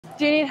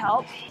Do you need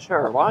help?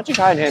 Sure, why don't you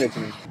try and hand it to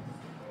me?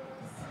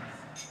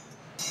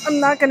 I'm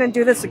not gonna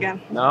do this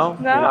again. No?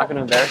 No. You're not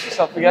gonna embarrass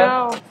yourself again?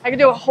 No. I could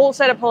do a whole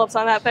set of pull-ups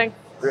on that thing.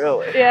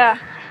 Really? Yeah.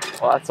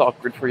 Well, that's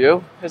awkward for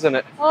you, isn't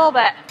it? A little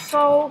bit.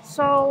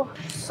 So.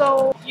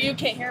 You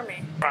can't hear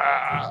me.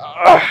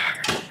 Oh,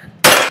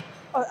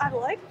 I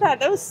like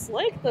that. That was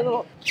slick. The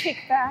little kick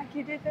back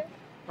you did there.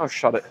 Oh,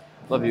 shut it.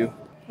 Love you.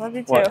 Love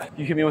you too. What?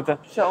 You hit me with the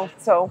so.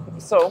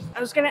 I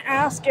was gonna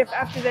ask if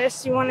after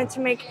this you wanted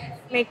to make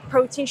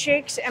protein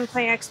shakes and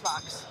play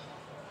Xbox.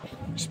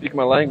 Speak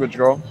my language,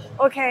 girl.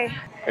 Okay. Are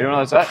you doing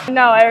another set?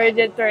 No, I already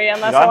did 3,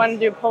 unless done? I want to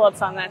do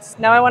pull-ups on this.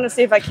 Now I want to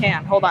see if I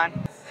can. Hold on.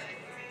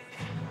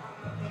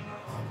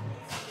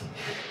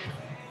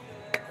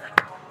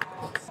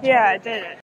 Yeah, I did it.